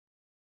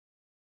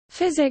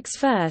Physics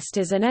First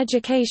is an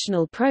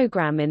educational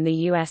program in the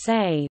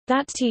USA,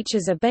 that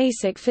teaches a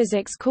basic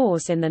physics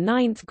course in the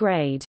 9th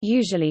grade,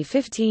 usually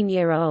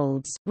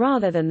 15-year-olds,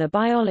 rather than the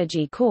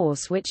biology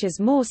course which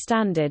is more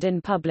standard in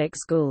public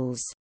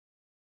schools.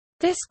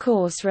 This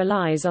course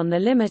relies on the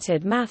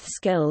limited math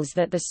skills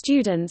that the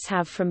students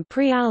have from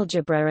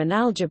pre-algebra and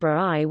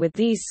algebra I. With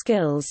these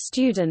skills,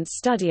 students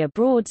study a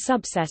broad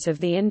subset of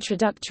the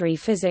introductory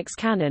physics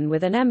canon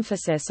with an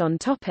emphasis on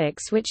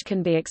topics which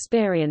can be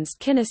experienced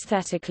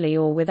kinesthetically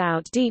or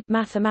without deep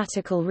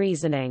mathematical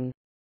reasoning.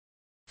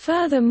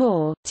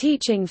 Furthermore,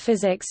 teaching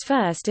physics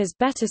first is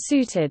better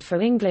suited for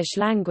English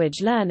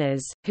language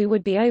learners, who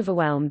would be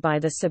overwhelmed by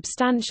the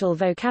substantial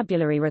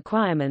vocabulary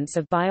requirements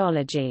of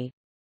biology.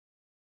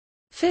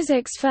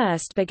 Physics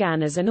First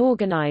began as an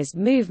organized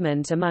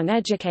movement among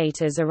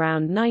educators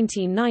around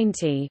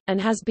 1990,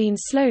 and has been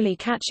slowly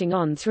catching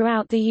on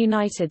throughout the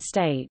United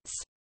States.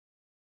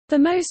 The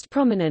most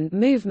prominent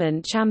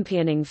movement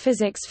championing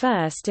Physics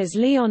First is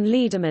Leon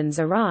Lederman's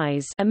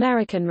Arise,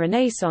 American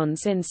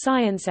Renaissance in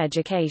Science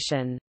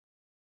Education.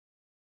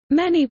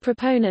 Many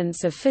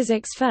proponents of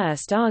Physics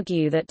First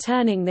argue that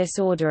turning this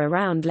order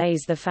around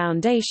lays the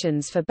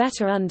foundations for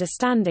better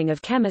understanding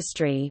of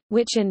chemistry,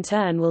 which in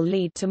turn will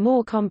lead to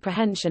more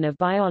comprehension of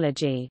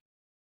biology.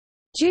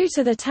 Due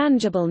to the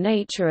tangible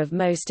nature of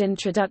most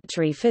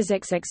introductory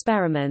physics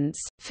experiments,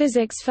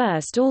 Physics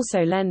First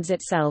also lends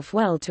itself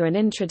well to an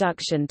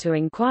introduction to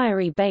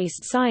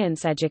inquiry-based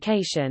science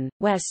education,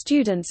 where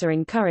students are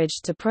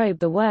encouraged to probe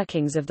the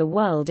workings of the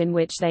world in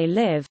which they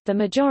live. The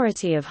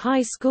majority of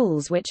high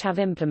schools which have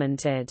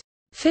implemented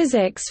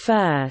Physics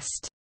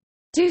First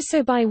do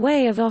so by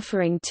way of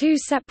offering two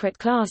separate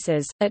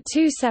classes, at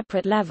two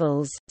separate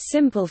levels,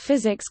 simple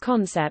physics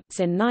concepts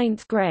in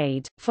 9th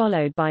grade,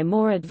 followed by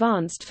more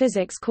advanced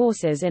physics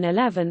courses in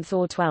 11th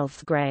or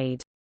 12th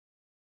grade.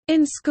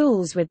 In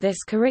schools with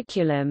this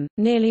curriculum,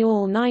 nearly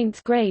all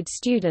 9th grade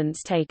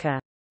students take a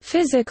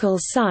physical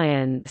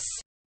science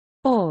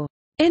or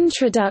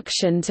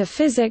Introduction to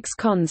Physics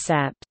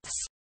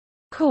Concepts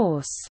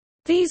course.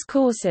 These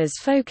courses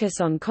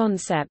focus on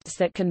concepts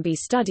that can be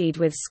studied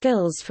with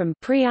skills from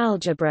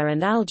pre-algebra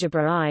and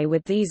algebra I.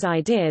 With these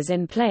ideas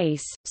in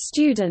place,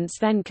 students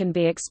then can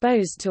be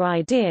exposed to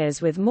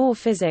ideas with more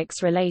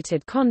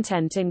physics-related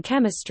content in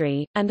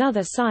chemistry, and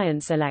other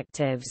science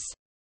electives.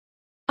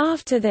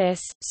 After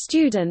this,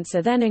 students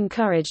are then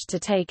encouraged to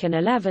take an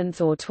 11th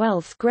or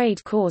 12th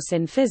grade course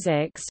in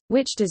physics,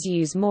 which does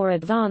use more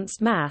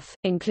advanced math,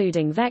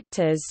 including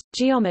vectors,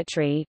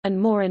 geometry, and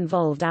more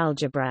involved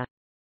algebra.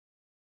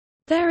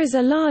 There is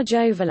a large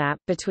overlap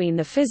between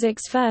the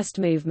Physics First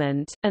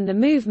movement, and the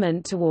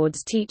movement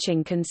towards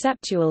teaching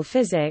conceptual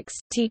physics,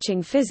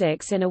 teaching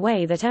physics in a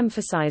way that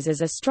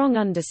emphasizes a strong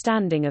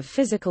understanding of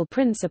physical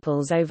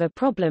principles over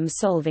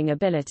problem-solving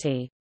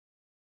ability.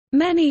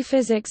 Many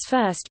Physics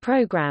First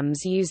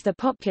programs use the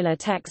popular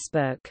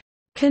textbook,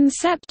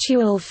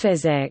 Conceptual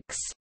Physics,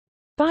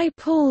 by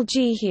Paul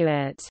G.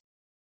 Hewitt.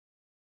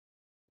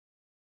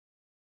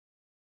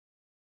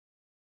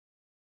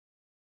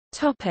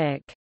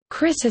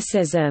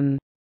 Criticism.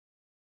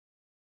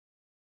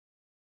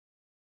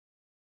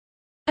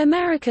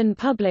 American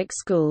public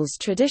schools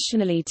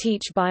traditionally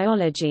teach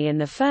biology in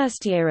the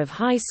first year of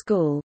high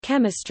school,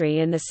 chemistry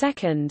in the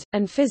second,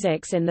 and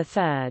physics in the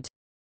third.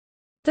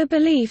 The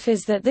belief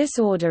is that this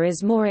order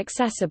is more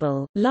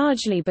accessible,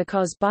 largely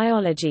because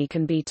biology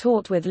can be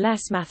taught with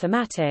less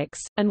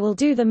mathematics, and will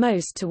do the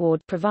most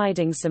toward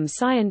providing some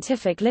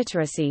scientific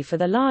literacy for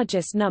the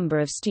largest number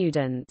of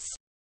students.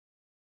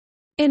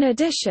 In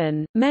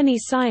addition, many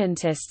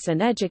scientists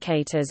and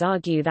educators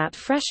argue that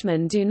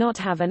freshmen do not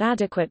have an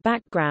adequate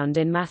background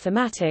in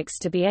mathematics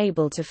to be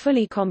able to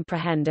fully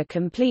comprehend a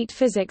complete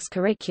physics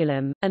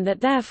curriculum, and that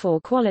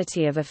therefore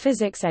quality of a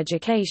physics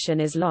education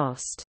is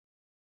lost.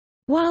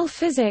 While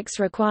physics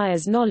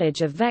requires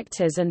knowledge of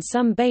vectors and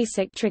some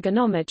basic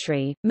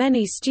trigonometry,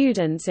 many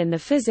students in the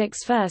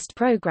Physics First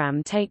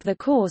program take the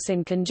course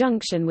in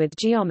conjunction with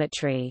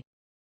geometry.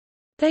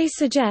 They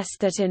suggest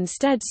that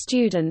instead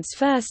students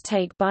first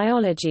take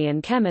biology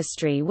and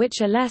chemistry,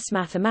 which are less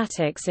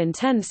mathematics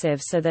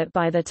intensive, so that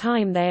by the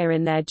time they are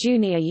in their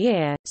junior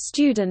year,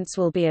 students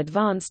will be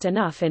advanced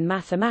enough in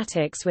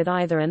mathematics with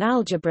either an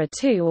Algebra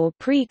 2 or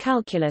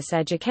pre-calculus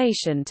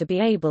education to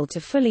be able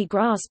to fully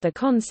grasp the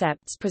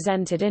concepts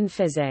presented in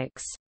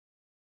physics.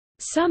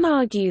 Some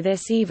argue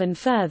this even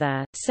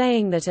further,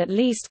 saying that at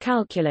least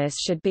calculus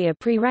should be a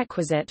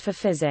prerequisite for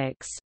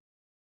physics.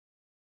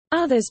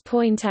 Others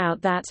point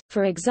out that,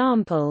 for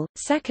example,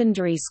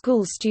 secondary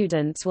school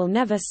students will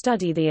never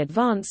study the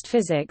advanced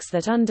physics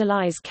that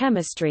underlies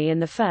chemistry in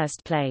the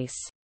first place.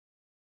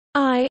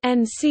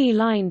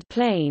 INC-lined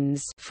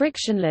planes,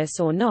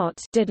 frictionless or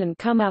not, didn't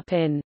come up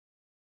in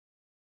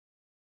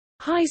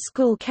high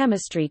school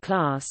chemistry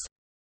class.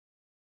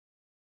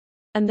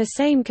 And the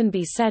same can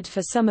be said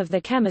for some of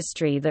the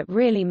chemistry that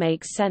really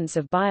makes sense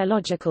of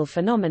biological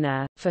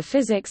phenomena. For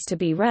physics to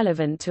be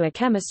relevant to a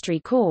chemistry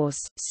course,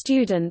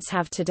 students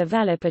have to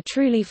develop a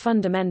truly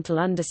fundamental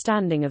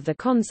understanding of the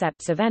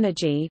concepts of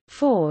energy,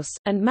 force,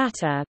 and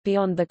matter,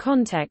 beyond the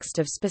context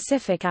of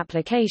specific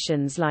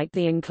applications like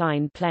the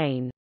inclined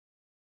plane.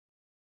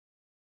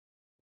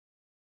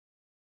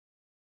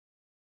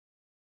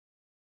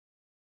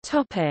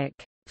 Topic: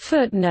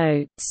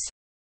 Footnotes.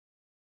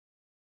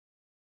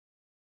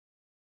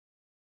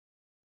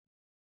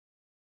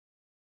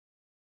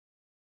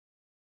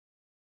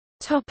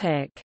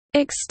 Topic: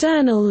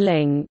 External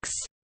links.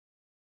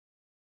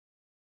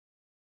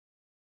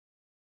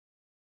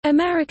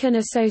 American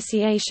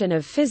Association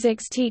of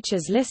Physics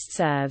Teachers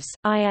Listservs,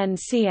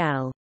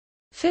 INCL.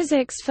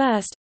 Physics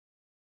First.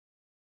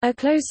 A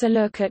closer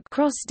look at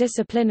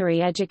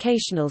cross-disciplinary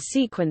educational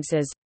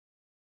sequences.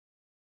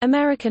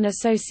 American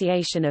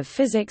Association of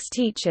Physics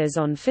Teachers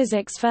on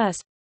Physics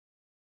First.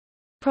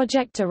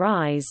 Project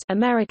Arise,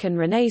 American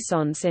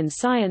Renaissance in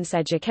Science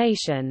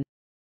Education.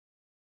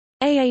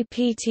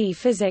 AAPT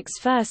Physics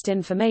First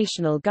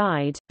Informational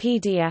Guide,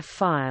 PDF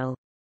file.